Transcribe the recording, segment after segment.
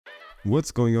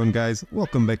What's going on, guys?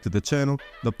 Welcome back to the channel,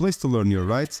 the place to learn your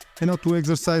rights and how to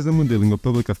exercise them when dealing with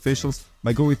public officials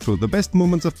by going through the best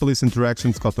moments of police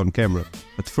interactions caught on camera.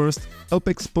 But first, help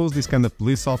expose these kind of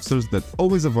police officers that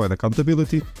always avoid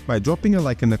accountability by dropping a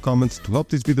like in the comments to help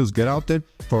these videos get out there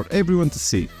for everyone to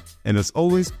see. And as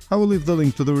always, I will leave the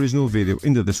link to the original video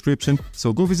in the description,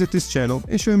 so go visit this channel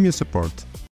and show him your support.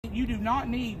 You do not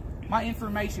need my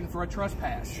information for a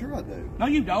trespass. Sure I do. No,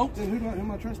 you don't. Then who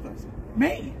am I trespassing?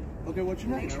 Me. Okay, what's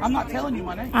your name? I'm not telling you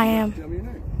my name. I am. Tell me your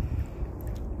name.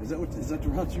 Is that the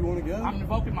route you want to go? I'm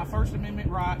invoking my First Amendment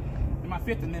right, and my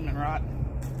Fifth Amendment right,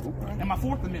 and my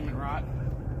Fourth Amendment right.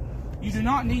 You do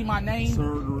not need my name.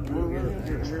 Sir,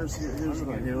 here's the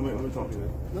thing. Here, let me talk to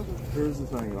you. Here's the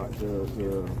thing, like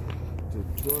to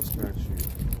trespass you,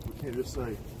 we can't just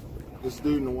say this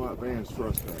dude in the white van's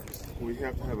trespassed. We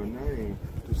have to have a name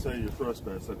to say you're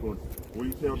trespassed. Like when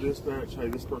we tell dispatch, hey,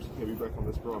 this person can't be back on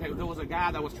this property. Okay, there was a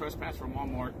guy that was trespassed from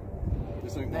Walmart.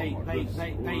 This ain't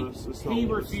Walmart. He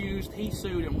refused. He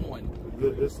sued and won.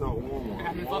 It's not Walmart.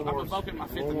 I'm invoking my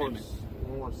Fifth Amendment.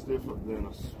 Walmart's different than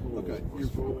a school. Okay,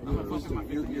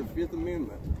 your Fifth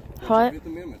Amendment. What? Fifth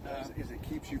Amendment is it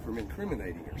keeps you from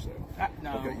incriminating yourself.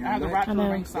 No, okay, I have the right to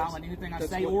remain that's, silent. Anything I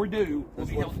that's say what, or do will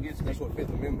be held against me. That's what Fifth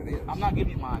Amendment is. I'm not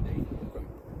giving you my ID. Okay.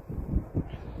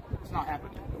 It's not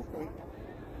happening. Okay.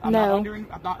 I'm No.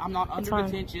 not under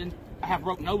detention. I have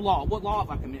broke no law. What law have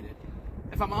I committed?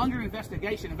 If I'm under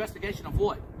investigation of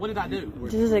what? What did I do?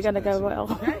 This isn't gonna go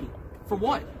well. Okay. For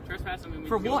what? Trespassing.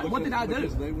 For what? What did I do?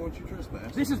 Because they want you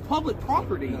trespassed. This is public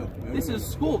property. This is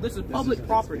school. This is public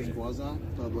property. It's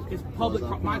quasi-public. It's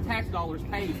public. My tax dollars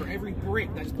pay for every brick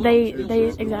that's put They on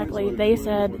the school. they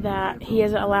said that he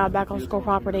isn't allowed back on school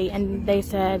property, and they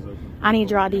said I need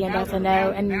your ID, and that's a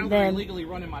no. And now they're then illegally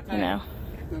running my tag.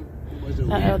 you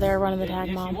know, they're running the tag,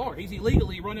 Yes, Mom. you are. He's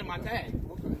illegally running my tag.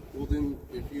 Okay. Well, then,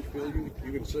 if you feel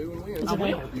you can sue and win, I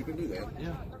will. you can do that.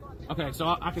 Yeah. Okay,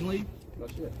 so I can leave?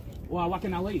 That's it. Well, why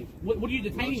can I leave? What are you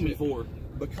detaining me for?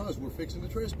 Because we're fixing the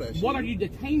trespass. What are you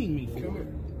detaining me Come for? here.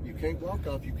 You can't walk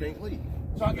off. You can't leave.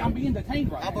 So I'm being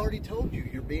detained right I've now. already told you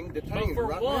you're being detained for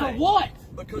right what? now. For what?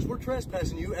 Because we're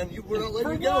trespassing you, and we're not letting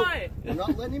For you go. what? We're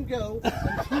not letting him go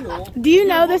until. Do you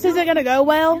know this isn't gonna go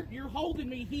well? You're holding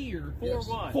me here For Yes.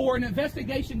 what? for an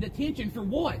investigation detention for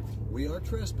what? We are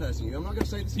trespassing you. I'm not going to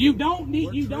say this. You don't need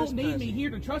We're me trespassing. here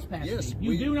to trespass Yes, me.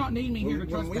 You do not need me here to When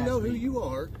trespass we know who me. you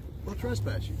are, we'll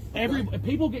trespass you.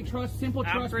 People get simple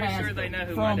I'm pretty trespass sure they know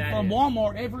who my dad from is.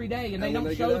 Walmart every day, and they And when don't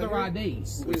they show get their out here,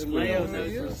 IDs.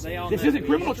 They all This know isn't who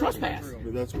criminal he is. trespass.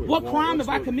 But that's What crime have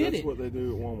I committed? That's what they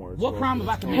do at Walmart. What crime have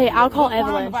I committed? Hey, I'll call What crime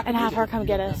Evelyn have I and have her committed? come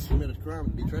get us. Commit a crime to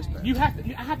be trespassed.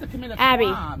 I have to commit a Abby,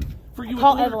 crime for you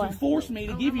call in order Evelyn. to force me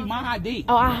to give you my ID.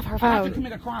 Oh, I have her I have to phone.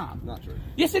 commit a crime. Not true.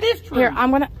 Yes, it is true. Here,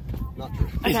 I'm gonna. Not true.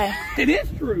 Okay, It is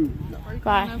true.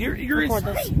 bye. You're Record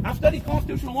insane. this. I've studied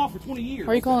constitutional law for 20 years.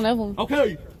 Are you calling Evelyn?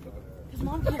 Okay.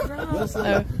 Mom can't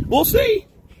drive. We'll see.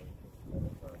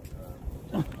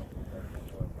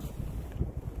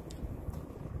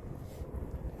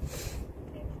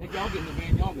 If y'all get in the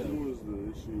van, y'all go. What was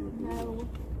the issue? No.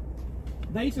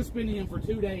 They suspended him for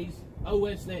 2 days,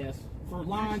 OSS, for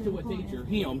lying to a teacher,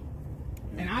 him.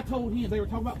 And I told him, they were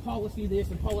talking about policy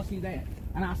this and policy that.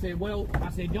 And I said,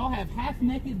 y'all have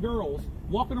half-naked girls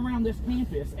walking around this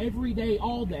campus every day,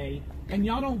 all day, and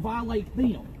y'all don't violate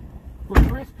them for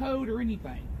dress code or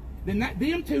anything. Then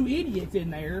them two idiots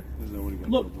in there, Is that what he got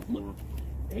look, in trouble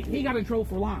he got in trouble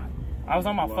for lying. I was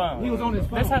on my phone. He was on his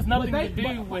phone. This has nothing But to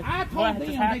do with I told what them just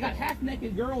they happened. got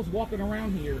half-naked girls walking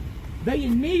around here. They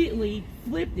immediately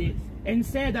flipped it and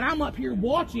said that I'm up here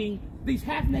watching these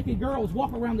half-naked girls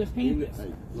walk around this campus.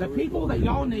 The people that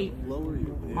y'all need. Lower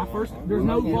you. There's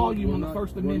no volume on the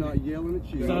First Amendment. We're not yelling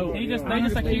at you. So They just I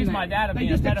understand accused that. my dad of They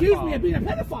being a just accused me pedophile. of being a I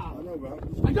pedophile. know,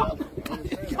 but I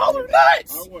don't. Y'all are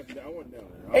nuts. I wasn't down there.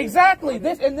 Exactly.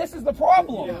 This is the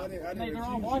problem. I didn't They're all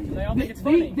accuse watching. you. They all think it's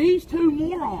funny. These two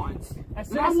morons As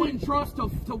that soon I as he- wouldn't trust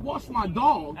to wash my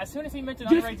dog. As soon as he mentioned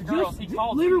underage girls, he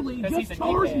called literally me, 'cause he's just a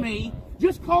charged dickhead. me,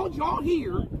 just called y'all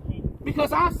here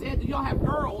because I said that y'all have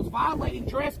girls violating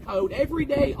dress code every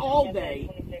day, all day,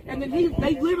 and then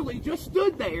they literally just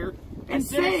stood there and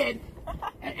said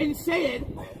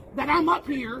that I'm up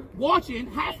here watching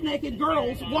half-naked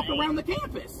girls walk around the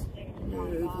campus.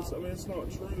 It's not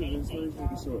true. There's no reason to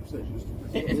be so upset. Just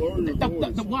lower your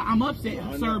voice. Why I'm upset,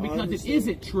 I sir, know, I because it understand.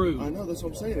 isn't true. I know, that's what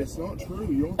I'm saying. It's not true.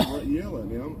 You don't have to yell at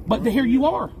me. But here you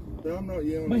are. I'm not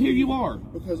yelling. But at here you are.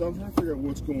 Because I'm trying to figure out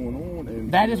what's going on.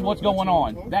 And That is what's going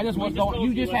on. That is what's going on.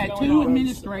 You just had two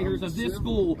administrators of this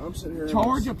school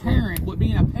charge a parent with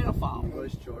being a pedophile.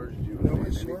 Nobody's charged you.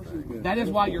 Nobody's charged you. That is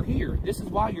why you're here. This is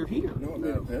why you're here. Not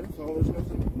being a pedophile.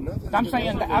 There's nothing I'm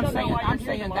saying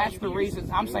that's the reason.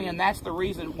 I'm saying that's the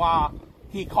reason why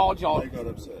he called y'all. They got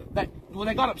upset.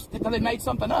 They got upset because they made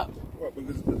something up. Well,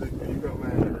 because you got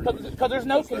mad. Because there's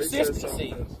no They said consistency.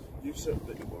 something. You said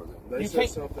they You said can't-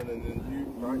 something, and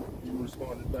then you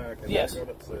responded back, and Yes. they got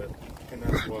upset, and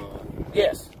that's why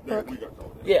Yes. that we got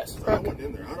called in. Yes. So I went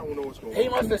in there. I don't know what's going on. He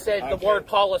must have said the word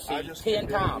policy 10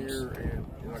 times. Here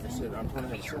and like I said, I'm trying to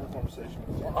have a civil conversation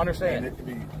with you. Understand. And it could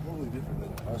be totally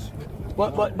different than us.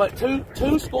 But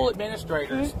two school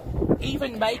administrators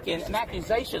even making an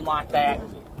accusation like that,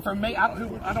 for me, I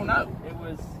don't know. It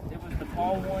was the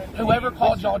tall one. Whoever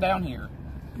called y'all down here.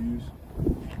 Hughes.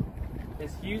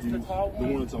 Is Hughes the tall The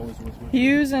one one? that's always with me.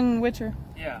 Hughes and Witcher.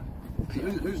 Yeah.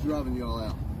 Who's driving y'all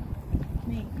out?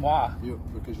 Why?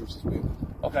 Because you're suspended.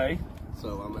 Okay.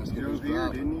 So I'm asking You who's drove here,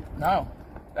 driving. didn't you? No.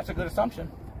 That's a good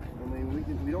assumption. I mean,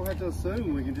 we don't have to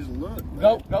assume. We can just look.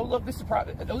 Go look. This is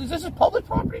private. This is public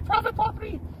property, private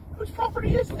property. Whose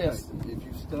property is Okay, this? if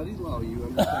you've studied law, you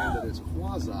understand that it's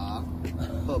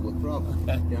quasi-public property.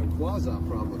 Now,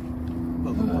 quasi-public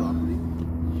property,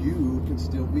 you can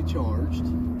still be charged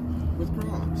with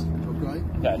crimes, okay?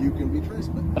 Okay. You can be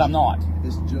trespassed. But I'm not.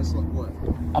 It's just like what?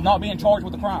 I'm not being charged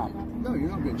with a crime. No, you're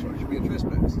not being charged. You're being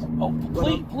trespassed. Oh,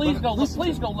 please go listen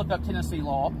look up Tennessee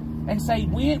law and say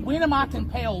when am I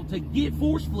compelled to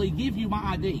forcefully give you my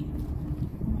ID?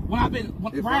 When I've been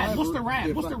what's the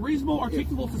RAD? What's the reasonable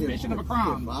articulable suspicion of a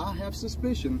crime? If I have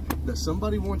suspicion that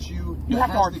somebody wants you, You that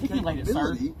have to has the articulate it, sir.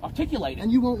 capability, Articulate it.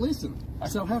 and you won't listen.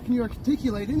 So how can you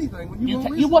articulate anything when you won't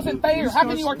listen? You wasn't there. How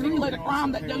can you start articulate a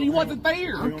crime that you wasn't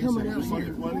there? I'm coming out here.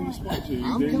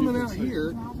 I'm coming out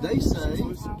here. They say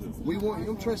we want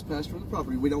him trespassed from the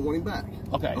property. We don't want him back.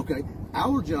 Okay. Okay.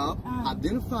 Our job,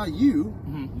 identify you,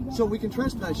 so we can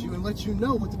trespass you and let you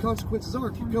know what the consequences are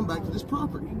if you come back to this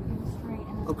property.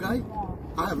 Okay.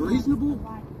 I have reasonable.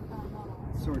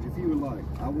 Sarge, if you would like,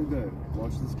 I will go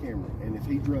watch this camera, and if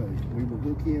he drove, we will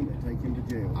hook him and take him to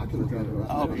jail. I can look at it.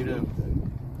 I hope you do.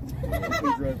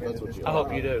 I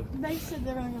hope you do. They said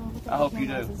they're going to go look at I hope the you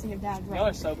cameras do. and see if Dad drove. Y'all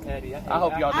are so petty. I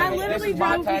hope y'all I do. This literally is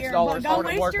my drove tax here, dollars but don't hard at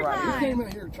waste work your right I time. here. came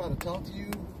out here to try to talk to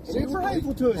you. Super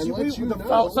hateful to us. And You let you know.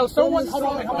 know. So someone, hold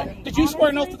on. Did you swear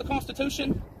an oath to the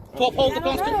Constitution? To uphold the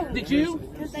Constitution? Did you?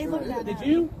 Because they looked at Did it.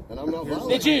 you? And I'm not violent.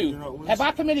 Did you? Have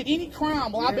I committed any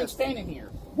crime while I've been standing here?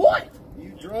 What?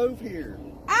 You drove here.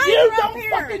 You don't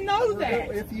fucking know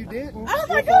that. If you didn't, Oh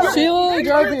my God! She literally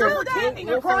drove here. You're pretending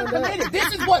a crime committed.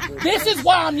 This is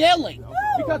why I'm yelling.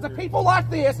 Because of people like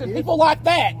this and people like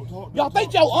that, y'all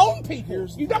think y'all own people.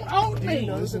 You don't own do you me.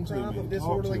 know the crime of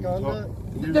disorderly conduct?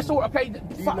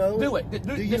 Okay, know do it? it.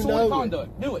 Do you Disorderly know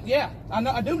conduct. Do it. Yeah, I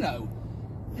know. I do know.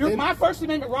 Then- My First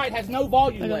Amendment right has no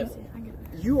volume level.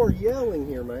 You are yelling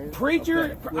here, man.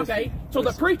 Preacher, okay, so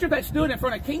the preacher that stood in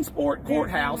front of Kingsport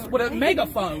Courthouse with a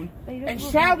megaphone and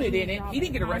shouted in it, he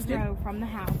didn't get arrested. From the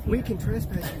house. We can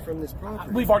trespass you from this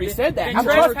property. We've already said that. Then I'm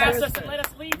trespass trespassed. us and let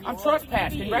us leave. I'm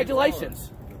trespassed.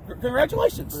 Congratulations.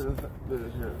 Congratulations.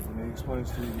 When he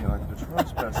explains to you, like, to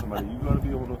trespass somebody, you got to be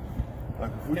able to,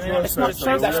 like, if we It's not, trespass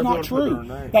sir, somebody, that's we not have to put true. their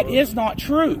name, That right? is not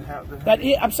true.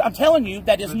 I'm telling you,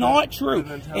 that is not true.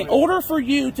 In order for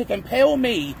you to compel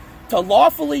me to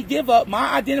lawfully give up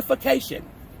my identification,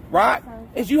 right,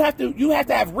 is you have to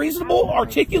have reasonable,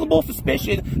 articulable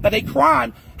suspicion that a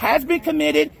crime has been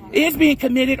committed, is being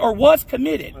committed, or was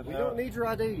committed. We don't need your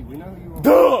ID. We know who you are.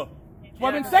 Duh!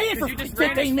 What I've been saying for You just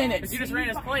 15 minutes. You just ran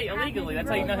his plate illegally. That's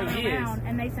how you know who he is.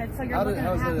 And they said, so you're How looking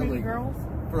at is that half naked illegal? girls?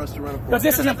 For us to run a Because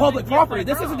this isn't public property.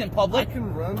 This isn't in I public.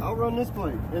 can run. I'll run this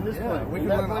plate and this plate. We and can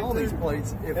that run all plate these too.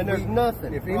 plates. And there's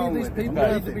nothing If any wrong of these with it. people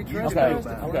need to be Okay. trespassed,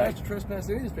 Okay. I don't have to trespass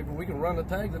any of these people. We can run the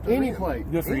tag that they're Any in.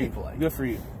 plate. Good for Any you. plate. Good for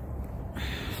you.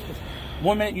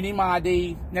 1 minute you need my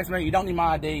ID. Next minute you don't need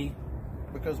my ID.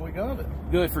 Because we got it.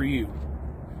 Good for you.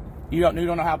 You don't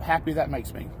know how happy that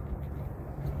makes me.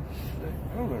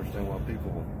 I don't understand why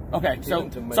people. Okay, so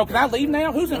Get them to so make can I us- leave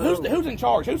now? Who's in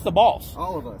charge? Who's the boss?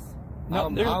 All of us. No,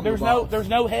 I'm there's the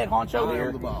no boss. head honcho I here.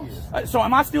 am the boss. So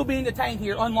am I still being detained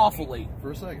here unlawfully?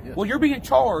 For a second, yes. Well, you're being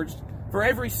charged for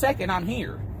every second I'm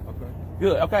here. Okay.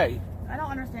 Good. Okay. I don't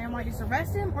understand why you just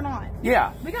arrest him or not.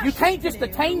 Yeah. We got You shit can't to just do.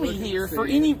 detain me here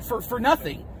for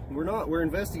nothing. We're not. We're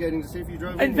investigating to see if you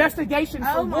drove in here. Investigation for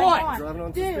Oh my what? God. Driving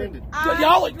on Dude, suspended.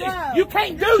 Y'all, drove. you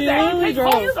can't do that. You can't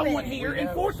drove. hold someone here and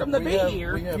force them to be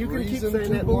here. We have You can keep reason saying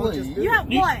to that law just believe. did. You have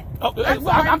You-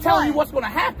 what? I'm telling you what? what's going to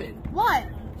happen. What?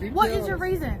 Keep What telling is your us.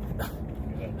 reason?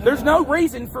 There's no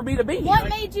reason for me to be here. What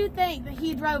made you think that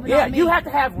he drove and Yeah, not me? you have to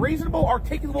have reasonable,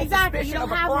 articulable Exactly, you suspicion don't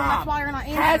of a have one, crime that's why you're not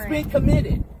has answering. been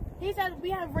committed. He said we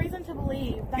have reason to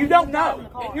believe that You he don't was driving know.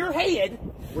 the car. In your head,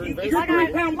 We're your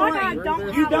investigating. 3-pound My guy brain, don't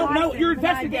you have don't a know. license You're because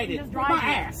I didn't investigated. just My drive him.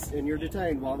 ass. And you're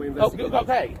detained while we Oh, investigate.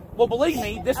 okay. Well, believe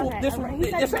me, this will. Okay, This will. he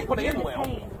said This ain't going to you're end well.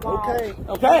 detained while- Okay.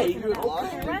 Okay. If you would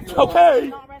like, Okay.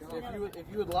 Not arresting him. if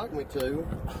you would like me to,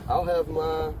 I'll have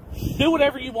my. Do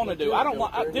whatever you want to do. I don't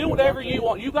want. Do whatever you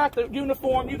want. You got the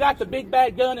uniform. You got the big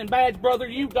bad gun and badge, brother.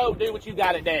 You go do what you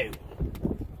got to do.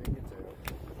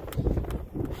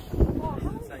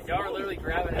 Y'all are literally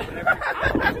grabbing it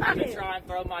whenever you try and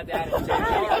throw my dad in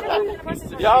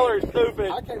jail. Y'all are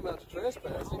stupid. I came out to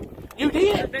trespassing. You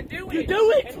did. Then do You it.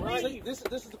 do it. See, this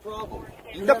is the problem.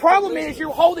 You The have to problem listen. is you're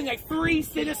holding a free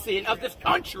citizen of this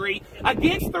country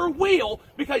against their will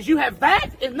because you have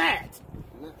that and that.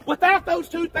 Without those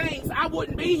two things, I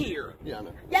wouldn't be here. Yeah, I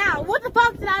know. Yeah, what the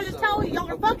fuck did I just tell you? Y'all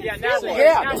are fucking Yeah, now stupid. what?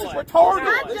 Yeah, Now this is what? retarded.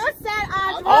 I just said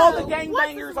I drove. All the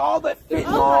gangbangers, all the fentanyl,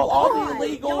 all the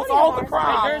illegals, all the Hey,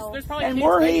 crime, there's probably and kids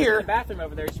we're in here. the bathroom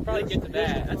over there. You should probably get to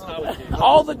that. That's what I would do.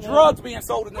 All the drugs being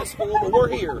sold in this school, but we're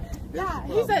here. Yeah,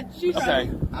 he said she drove. Okay.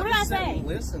 What did I just sat say? and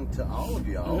listen to all of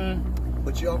y'all,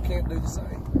 but y'all can't do the same.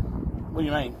 What do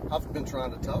you mean? I've been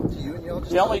trying to talk to you, and y'all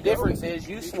just. The only don't go. difference is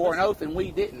you swore an oath and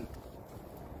we didn't.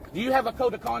 Do you have a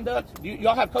code of conduct?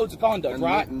 Y'all have codes of conduct, And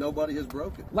right? nobody has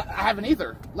broken. I haven't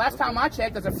either. Last time I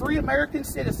checked, as a free American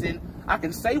citizen, I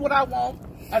can say what I want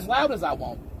as loud as I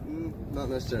want. Not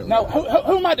necessarily. No,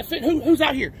 who am I defending? Who's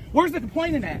out here? Where's the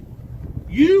complaining at?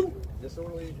 You?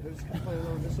 Disorderly. Who's complaining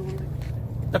on disorderly?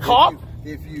 The cop?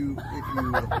 If you,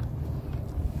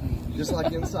 just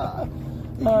like inside,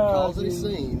 if you cause any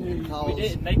scene, and cause. We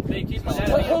didn't. They accused my dad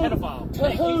of being a pedophile.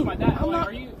 They accused my dad. I'm not-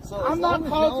 Are you? So I'm as not long as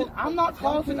causing- y'all- I'm not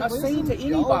y'all causing can't a scene listen, to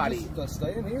y'all anybody. just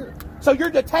stay in here. So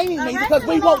you're detaining me because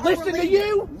we won't listen to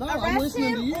you? No, Arrest I'm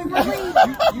listening to him you. or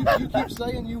release You keep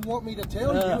saying you want me to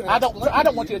tell you. and I don't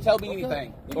explain want you to tell me Okay.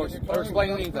 anything Then or you're calling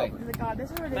explain me anything. Oh my God,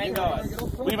 this is ridiculous. Thank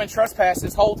God. We've been trespassed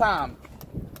this whole time.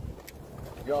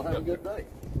 Y'all have a good day.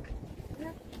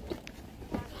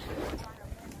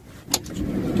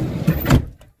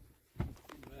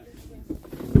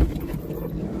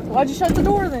 Why'd you shut the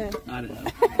door then? I don't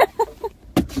know.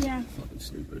 Yeah. Fucking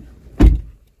stupid.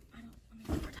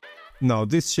 Now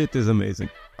this shit is amazing.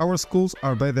 Our schools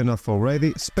are bad enough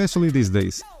already, especially these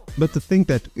days. But to think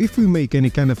that if we make any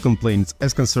kind of complaints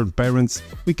as concerned parents,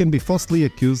 we can be falsely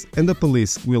accused and the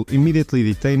police will immediately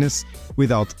detain us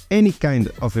without any kind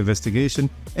of investigation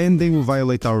and they will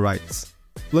violate our rights.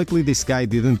 Luckily this guy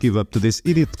didn't give up to this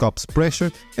idiot cop's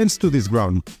pressure and stood his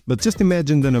ground, but just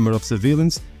imagine the number of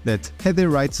civilians that had their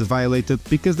rights violated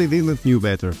because they didn't know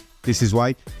better. This is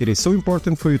why it is so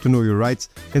important for you to know your rights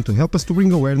and to help us to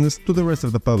bring awareness to the rest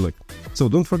of the public. So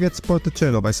don't forget to support the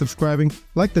channel by subscribing,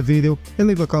 like the video and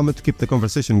leave a comment to keep the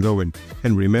conversation going.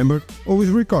 And remember, always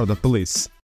record the police.